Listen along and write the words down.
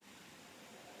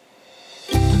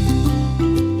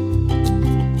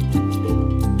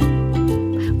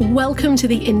Welcome to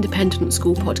the Independent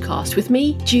School Podcast with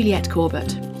me, Juliet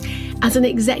Corbett. As an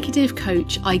executive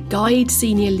coach, I guide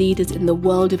senior leaders in the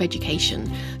world of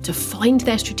education to find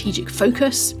their strategic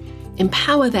focus,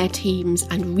 empower their teams,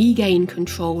 and regain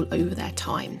control over their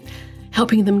time,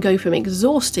 helping them go from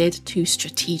exhausted to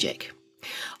strategic.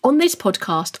 On this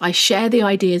podcast, I share the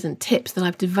ideas and tips that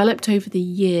I've developed over the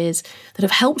years that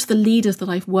have helped the leaders that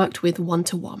I've worked with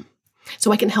one-to-one.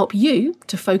 So I can help you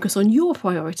to focus on your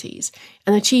priorities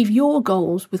and achieve your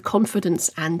goals with confidence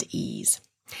and ease.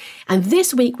 And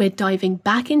this week, we're diving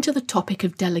back into the topic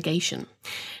of delegation.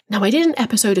 Now, I did an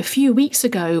episode a few weeks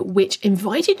ago which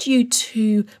invited you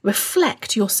to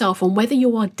reflect yourself on whether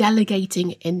you are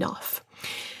delegating enough.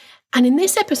 And in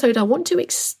this episode, I want to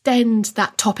extend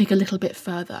that topic a little bit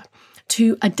further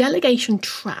to a delegation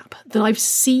trap that I've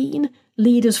seen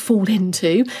leaders fall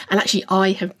into, and actually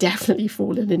I have definitely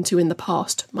fallen into in the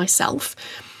past myself,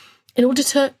 in order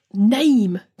to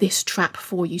name this trap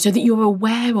for you so that you're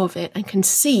aware of it and can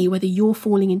see whether you're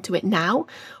falling into it now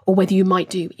or whether you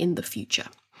might do in the future.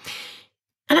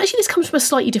 And actually this comes from a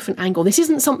slightly different angle. This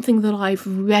isn't something that I've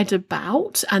read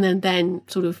about and then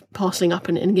sort of parceling up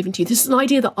and giving to you. This is an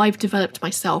idea that I've developed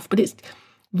myself, but it's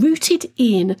rooted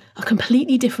in a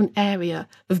completely different area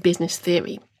of business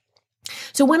theory.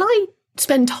 So when I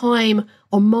spend time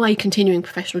on my continuing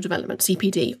professional development,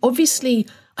 CPD, obviously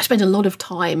I spend a lot of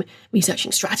time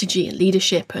researching strategy and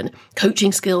leadership and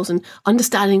coaching skills and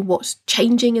understanding what's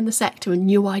changing in the sector and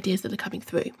new ideas that are coming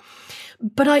through.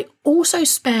 But I also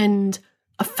spend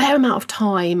a fair amount of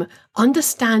time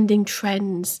understanding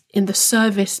trends in the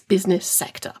service business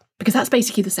sector, because that's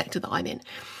basically the sector that I'm in.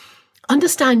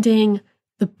 Understanding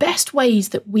the best ways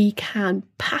that we can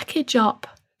package up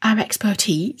our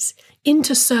expertise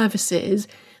into services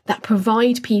that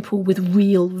provide people with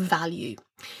real value.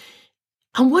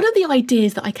 And one of the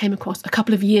ideas that I came across a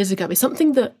couple of years ago is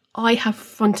something that I have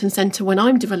front and centre when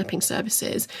I'm developing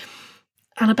services.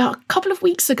 And about a couple of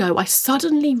weeks ago, I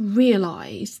suddenly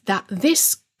realised that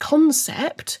this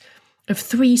concept of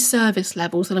 3 service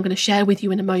levels that I'm going to share with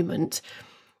you in a moment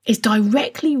is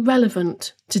directly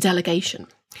relevant to delegation.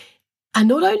 And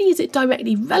not only is it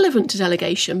directly relevant to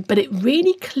delegation, but it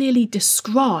really clearly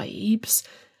describes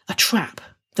a trap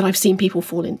that I've seen people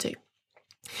fall into.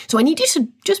 So I need you to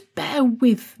just bear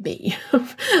with me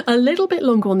a little bit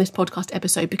longer on this podcast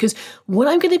episode, because what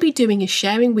I'm going to be doing is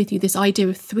sharing with you this idea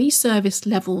of 3 service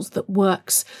levels that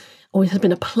works or has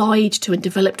been applied to and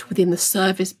developed within the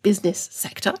service business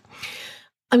sector.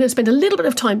 I'm going to spend a little bit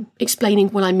of time explaining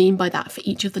what I mean by that for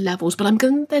each of the levels, but I'm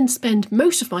going to then spend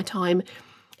most of my time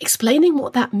explaining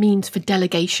what that means for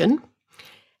delegation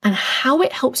and how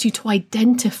it helps you to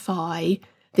identify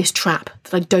this trap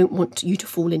that I don't want you to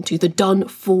fall into, the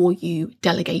done-for-you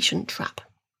delegation trap.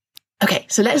 Okay,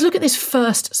 so let's look at this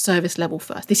first service level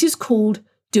first. This is called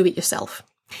do-it-yourself.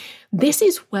 This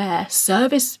is where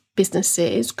service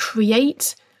businesses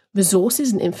create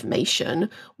resources and information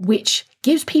which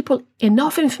gives people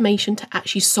enough information to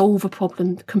actually solve a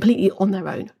problem completely on their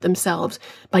own, themselves,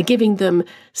 by giving them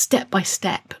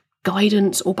step-by-step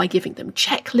guidance or by giving them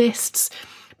checklists,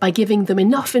 by giving them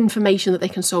enough information that they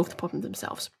can solve the problem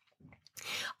themselves.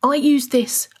 I use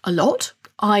this a lot.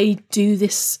 I do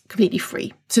this completely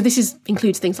free. So this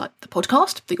includes things like the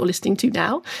podcast that you're listening to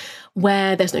now,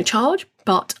 where there's no charge,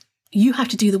 but you have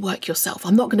to do the work yourself.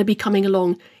 I'm not going to be coming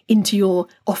along into your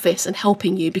office and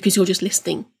helping you because you're just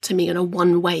listening to me in a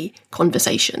one-way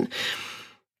conversation.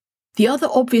 The other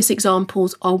obvious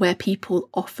examples are where people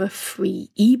offer free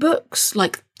ebooks,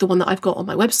 like the one that I've got on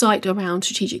my website around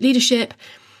strategic leadership,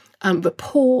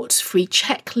 reports, free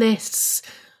checklists.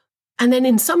 And then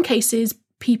in some cases,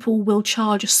 people will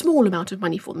charge a small amount of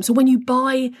money for them. So when you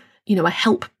buy, a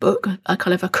help book, a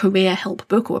kind of a career help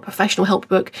book or a professional help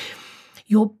book,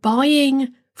 you're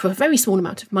buying for a very small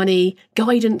amount of money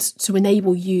guidance to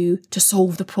enable you to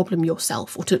solve the problem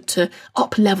yourself or to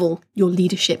up-level your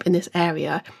leadership in this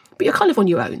area. But you're kind of on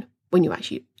your own when you're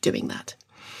actually doing that.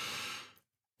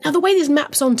 Now, the way this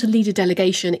maps onto leader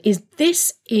delegation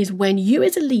is when you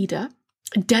as a leader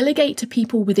delegate to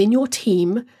people within your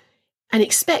team and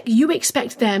you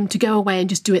expect them to go away and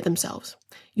just do it themselves.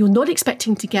 You're not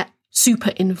expecting to get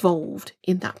super involved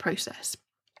in that process.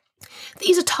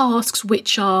 These are tasks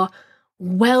which are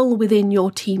well within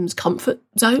your team's comfort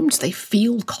zones. They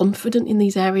feel confident in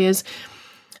these areas.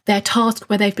 They're tasks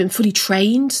where they've been fully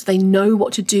trained, so they know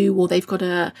what to do, or they've got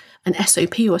an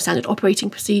SOP or a standard operating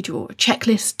procedure or a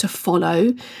checklist to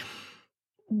follow.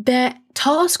 They're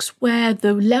tasks where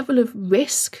the level of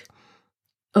risk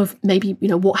of maybe,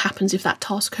 what happens if that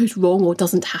task goes wrong or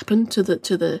doesn't happen to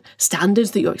the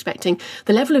standards that you're expecting,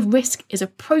 the level of risk is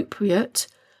appropriate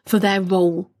for their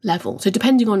role level. So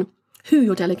depending on who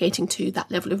you're delegating to, that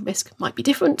level of risk might be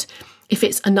different. If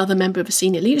it's another member of a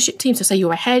senior leadership team, so say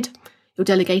you're a head, you're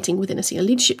delegating within a senior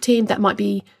leadership team, that might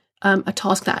be a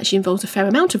task that actually involves a fair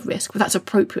amount of risk, but that's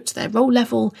appropriate to their role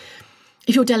level.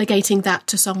 If you're delegating that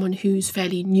to someone who's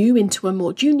fairly new into a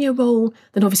more junior role,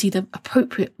 then obviously the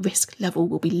appropriate risk level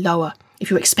will be lower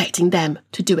if you're expecting them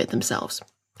to do it themselves.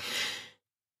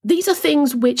 These are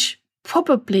things which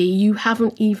probably you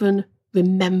haven't even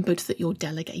remembered that you're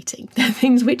delegating. They're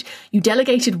things which you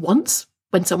delegated once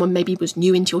when someone maybe was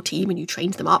new into your team and you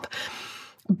trained them up,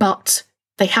 but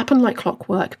they happen like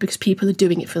clockwork because people are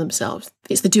doing it for themselves.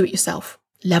 It's the do-it-yourself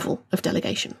level of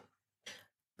delegation.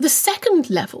 The second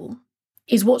level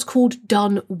is what's called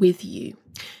done with you.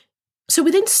 So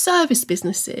within service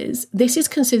businesses, this is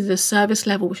considered a service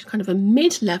level, which is kind of a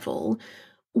mid-level,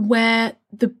 where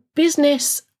the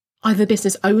business, either the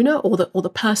business owner or the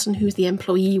person who's the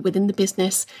employee within the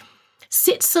business,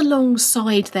 sits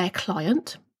alongside their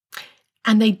client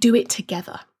and they do it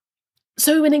together.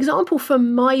 So an example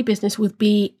from my business would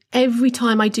be every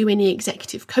time I do any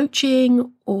executive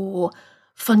coaching or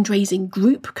fundraising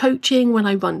group coaching, when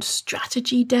I run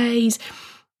strategy days,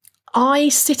 I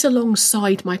sit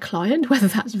alongside my client, whether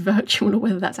that's virtual or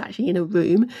whether that's actually in a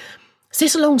room,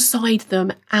 sit alongside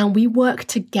them and we work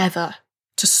together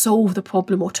to solve the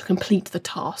problem or to complete the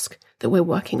task that we're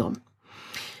working on.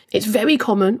 It's very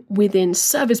common within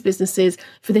service businesses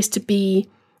for this to be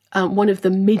one of the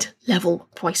mid-level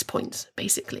price points,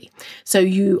 basically. So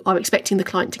you are expecting the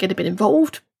client to get a bit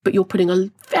involved, but you're putting a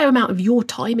fair amount of your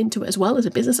time into it as well as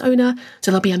a business owner.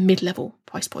 So there'll be a mid-level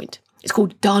price point. It's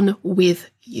called done with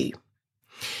you.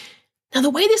 Now, the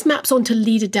way this maps onto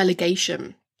leader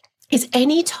delegation is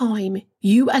any time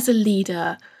you as a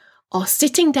leader are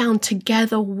sitting down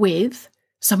together with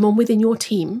someone within your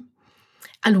team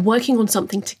and working on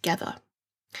something together.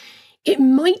 It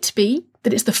might be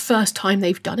that it's the first time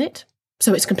they've done it,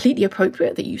 so it's completely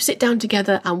appropriate that you sit down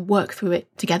together and work through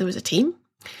it together as a team.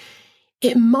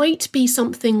 It might be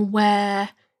something where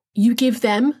you give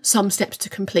them some steps to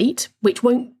complete, which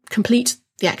won't complete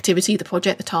the activity, the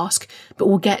project, the task, but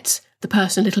will get the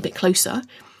person a little bit closer.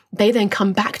 They then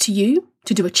come back to you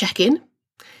to do a check-in.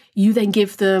 You then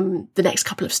give them the next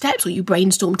couple of steps, or you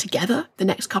brainstorm together the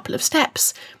next couple of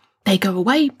steps. They go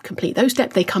away, complete those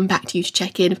steps, they come back to you to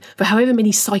check in for however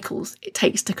many cycles it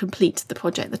takes to complete the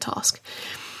project, the task.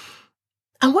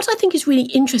 And what I think is really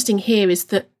interesting here is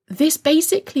that this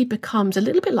basically becomes a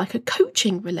little bit like a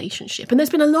coaching relationship. And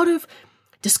there's been a lot of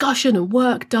discussion and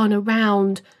work done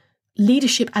around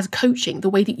leadership as coaching, the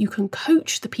way that you can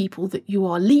coach the people that you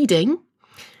are leading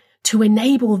to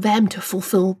enable them to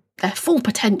fulfill their full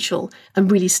potential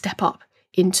and really step up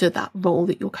into that role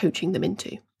that you're coaching them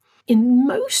into. In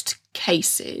most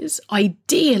cases,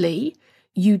 ideally,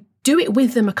 you do it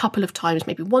with them a couple of times,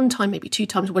 maybe one time, maybe two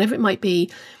times, whatever it might be.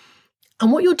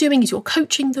 And what you're doing is you're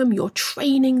coaching them, you're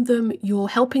training them, you're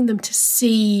helping them to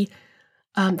see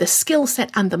the skill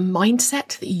set and the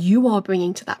mindset that you are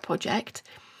bringing to that project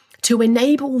to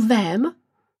enable them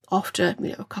after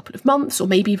a couple of months or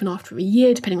maybe even after a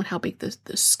year, depending on how big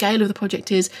the scale of the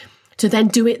project is, to then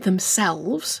do it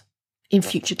themselves in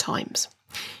future times.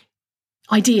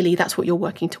 Ideally, that's what you're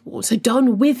working towards. So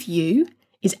done with you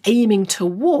is aiming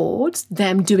towards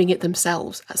them doing it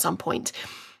themselves at some point.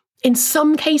 In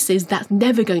some cases, that's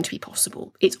never going to be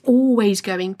possible. It's always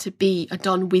going to be a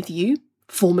done with you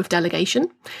form of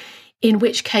delegation, in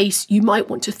which case you might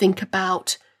want to think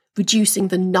about reducing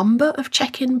the number of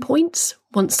check-in points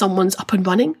once someone's up and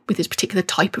running with this particular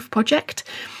type of project,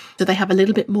 so they have a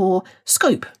little bit more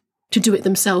scope to do it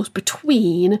themselves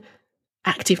between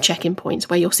active check-in points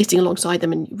where you're sitting alongside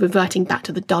them and reverting back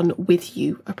to the done with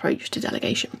you approach to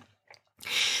delegation.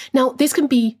 Now, this can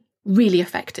be really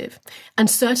effective. And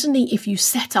certainly if you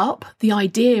set up the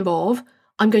idea of,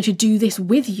 I'm going to do this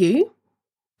with you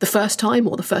the first time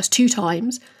or the first two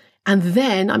times, and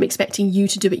then I'm expecting you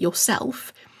to do it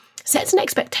yourself, sets an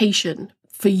expectation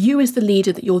for you as the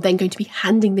leader that you're then going to be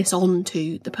handing this on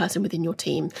to the person within your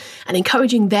team and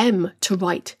encouraging them to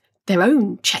write their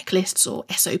own checklists or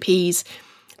SOPs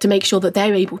to make sure that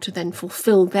they're able to then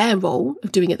fulfill their role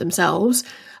of doing it themselves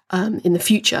in the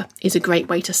future is a great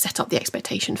way to set up the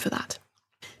expectation for that.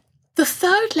 The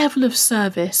third level of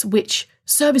service, which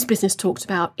service business talks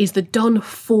about, is the done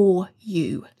for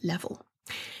you level.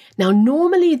 Now,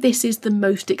 normally this is the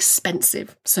most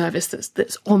expensive service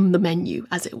that's on the menu,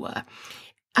 as it were.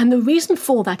 And the reason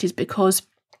for that is because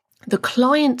the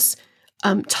client's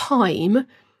time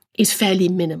is fairly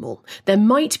minimal. There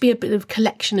might be a bit of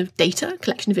collection of data,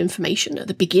 collection of information at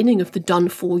the beginning of the done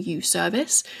for you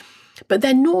service, but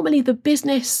then normally the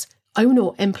business owner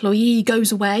or employee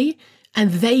goes away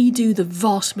and they do the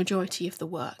vast majority of the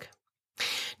work.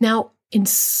 Now, in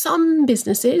some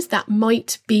businesses, that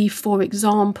might be, for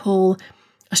example,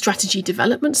 a strategy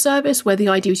development service where the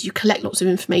idea is you collect lots of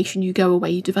information, you go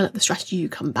away, you develop the strategy, you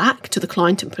come back to the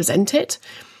client and present it.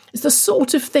 It's the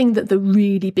sort of thing that the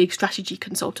really big strategy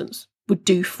consultants would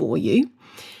do for you.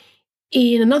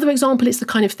 In another example, it's the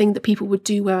kind of thing that people would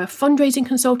do where a fundraising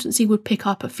consultancy would pick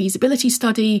up a feasibility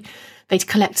study. They'd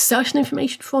collect certain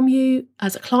information from you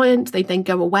as a client. They'd then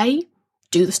go away,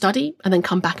 do the study, and then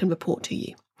come back and report to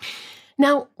you.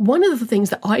 Now, one of the things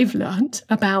that I've learned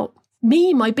about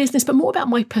me, my business, but more about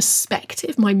my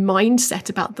perspective, my mindset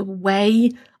about the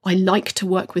way I like to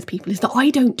work with people is that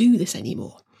I don't do this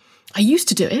anymore. I used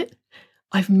to do it.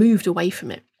 I've moved away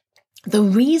from it. The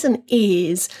reason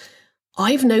is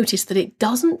I've noticed that it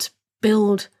doesn't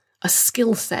build a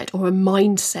skill set or a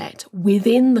mindset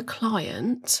within the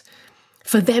client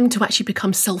for them to actually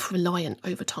become self-reliant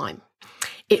over time.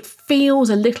 It feels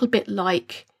a little bit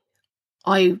like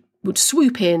I would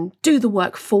swoop in, do the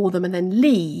work for them and then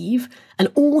leave,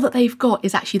 and all that they've got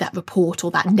is actually that report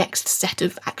or that next set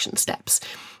of action steps.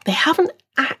 They haven't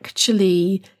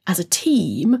actually, as a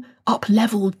team,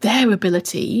 up-leveled their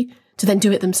ability to then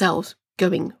do it themselves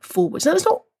going forwards. Now, that's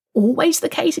not always the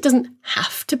case. It doesn't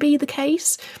have to be the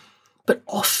case, but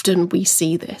often we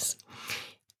see this.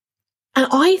 And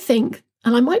I think,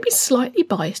 and I might be slightly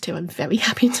biased here, I'm very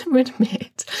happy to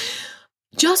admit,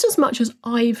 just as much as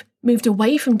I've moved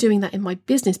away from doing that in my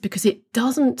business because it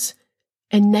doesn't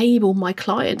enable my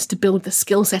clients to build the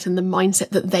skill set and the mindset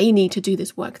that they need to do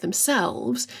this work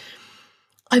themselves,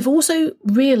 I've also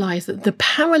realized that the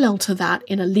parallel to that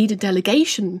in a leader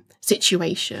delegation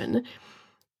situation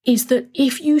is that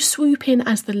if you swoop in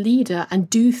as the leader and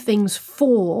do things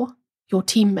for your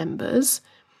team members,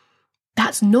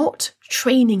 that's not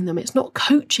training them, it's not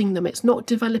coaching them, it's not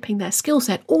developing their skill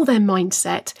set or their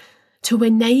mindset to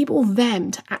enable them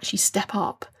to actually step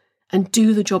up and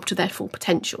do the job to their full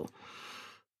potential.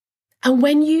 And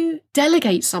when you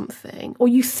delegate something, or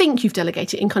you think you've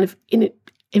delegated in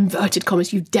inverted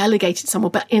commas, you've delegated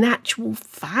someone, but in actual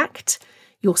fact,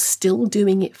 you're still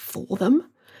doing it for them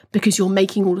because you're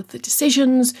making all of the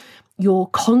decisions, you're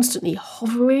constantly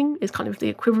hovering, is kind of the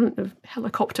equivalent of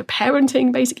helicopter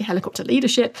parenting, basically helicopter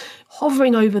leadership,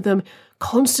 hovering over them,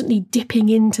 constantly dipping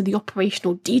into the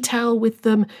operational detail with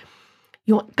them.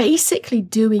 You're basically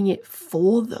doing it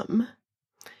for them.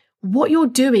 What you're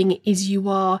doing is you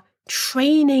are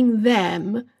training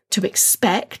them to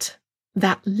expect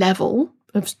that level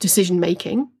of decision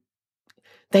making.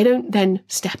 They don't then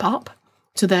step up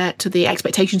to the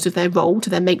expectations of their role, to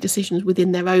then make decisions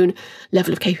within their own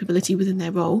level of capability within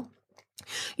their role.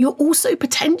 You're also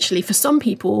potentially, for some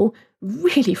people,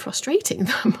 really frustrating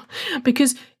them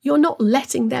because you're not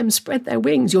letting them spread their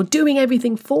wings. You're doing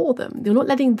everything for them. You're not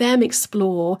letting them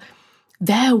explore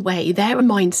their way, their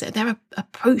mindset, their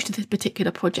approach to this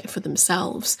particular project for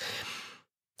themselves.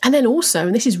 And then also,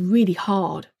 and this is really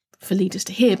hard for leaders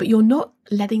to hear, but you're not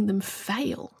letting them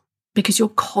fail because you're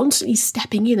constantly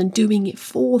stepping in and doing it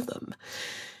for them.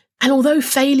 And although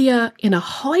failure in a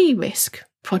high-risk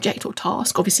project or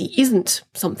task obviously isn't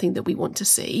something that we want to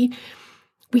see,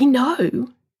 we know,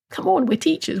 come on, we're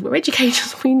teachers, we're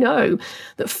educators, we know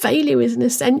that failure is an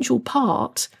essential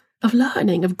part of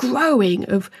learning, of growing,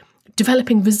 of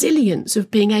developing resilience,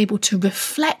 of being able to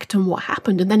reflect on what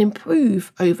happened and then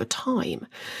improve over time.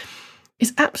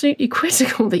 It's absolutely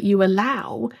critical that you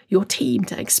allow your team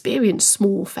to experience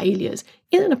small failures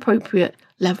in an appropriate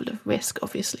level of risk,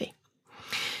 obviously.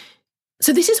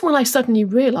 So this is when I suddenly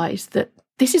realised that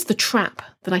this is the trap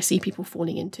that I see people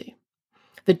falling into.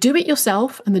 The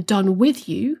do-it-yourself and the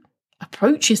done-with-you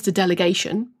approaches to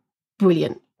delegation,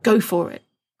 brilliant, go for it.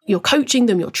 You're coaching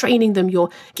them, you're training them, you're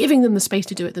giving them the space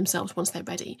to do it themselves once they're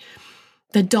ready.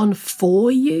 The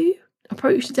done-for-you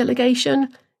approach to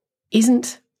delegation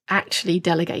isn't actually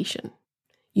delegation.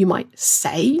 You might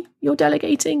say you're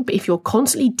delegating, but if you're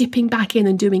constantly dipping back in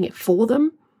and doing it for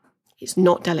them, it's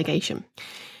not delegation.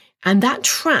 And that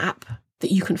trap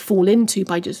that you can fall into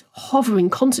by just hovering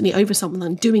constantly over someone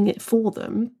and doing it for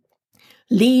them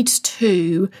leads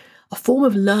to a form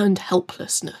of learned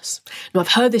helplessness. Now, I've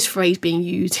heard this phrase being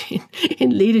used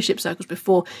in leadership circles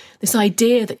before, this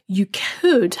idea that you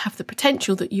could have the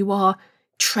potential that you are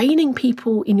training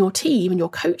people in your team and you're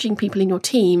coaching people in your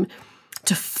team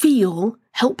to feel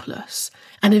helpless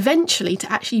and eventually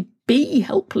to actually be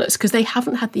helpless because they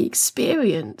haven't had the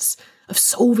experience of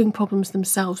solving problems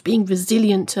themselves, being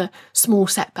resilient to small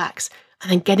setbacks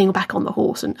and then getting back on the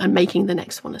horse and making the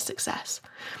next one a success.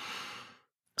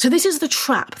 So this is the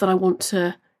trap that I want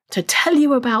to to tell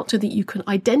you about so that you can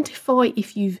identify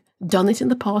if you've done it in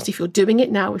the past, if you're doing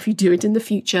it now, if you do it in the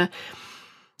future.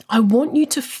 I want you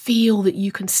to feel that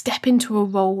you can step into a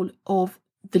role of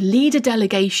the leader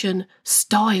delegation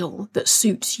style that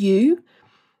suits you,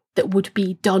 that would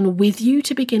be done with you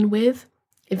to begin with,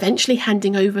 eventually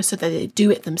handing over so that they do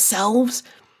it themselves,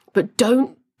 but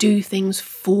don't do things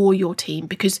for your team,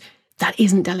 because that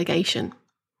isn't delegation.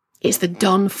 It's the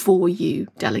done for you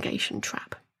delegation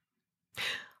trap.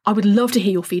 I would love to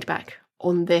hear your feedback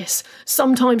on this.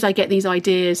 Sometimes I get these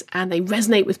ideas and they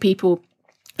resonate with people,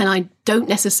 and I don't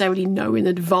necessarily know in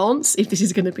advance if this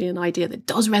is going to be an idea that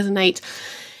does resonate.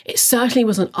 It certainly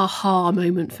was an aha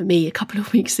moment for me a couple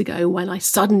of weeks ago when I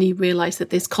suddenly realised that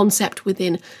this concept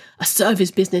within a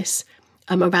service business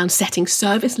around setting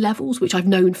service levels, which I've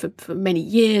known for many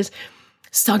years,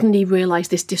 suddenly realised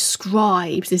this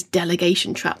describes this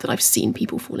delegation trap that I've seen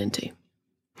people fall into.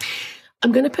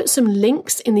 I'm going to put some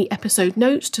links in the episode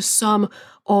notes to some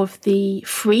of the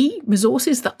free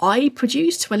resources that I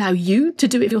produce to allow you to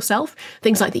do it yourself.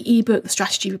 Things like the ebook, the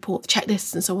strategy report, the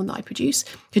checklists, and so on that I produce.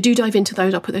 So do dive into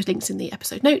those. I'll put those links in the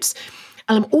episode notes.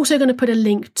 And I'm also going to put a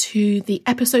link to the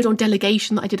episode on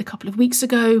delegation that I did a couple of weeks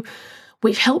ago,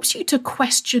 which helps you to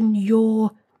question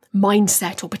your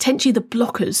mindset or potentially the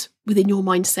blockers within your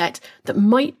mindset that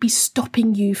might be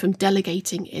stopping you from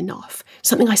delegating enough.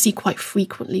 Something I see quite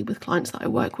frequently with clients that I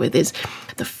work with is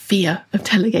the fear of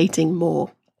delegating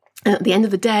more. And at the end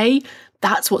of the day,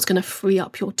 that's what's going to free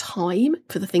up your time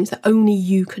for the things that only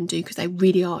you can do, because they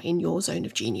really are in your zone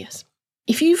of genius.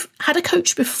 If you've had a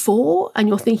coach before and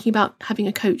you're thinking about having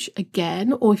a coach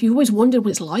again, or if you've always wondered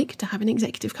what it's like to have an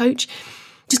executive coach,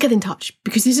 just get in touch,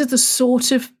 because this is the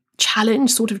sort of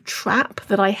challenge, sort of trap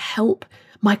that I help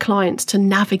my clients to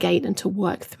navigate and to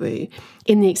work through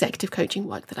in the executive coaching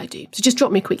work that I do. So just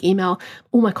drop me a quick email.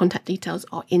 All my contact details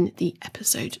are in the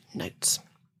episode notes.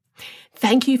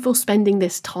 Thank you for spending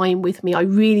this time with me. I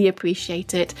really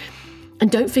appreciate it. And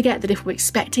don't forget that if we're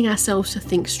expecting ourselves to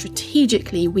think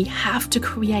strategically, we have to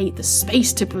create the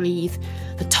space to breathe,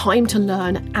 the time to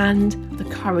learn, and the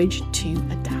courage to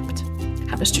adapt.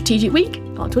 Have a strategic week.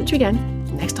 I'll talk to you again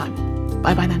next time.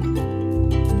 Bye-bye then.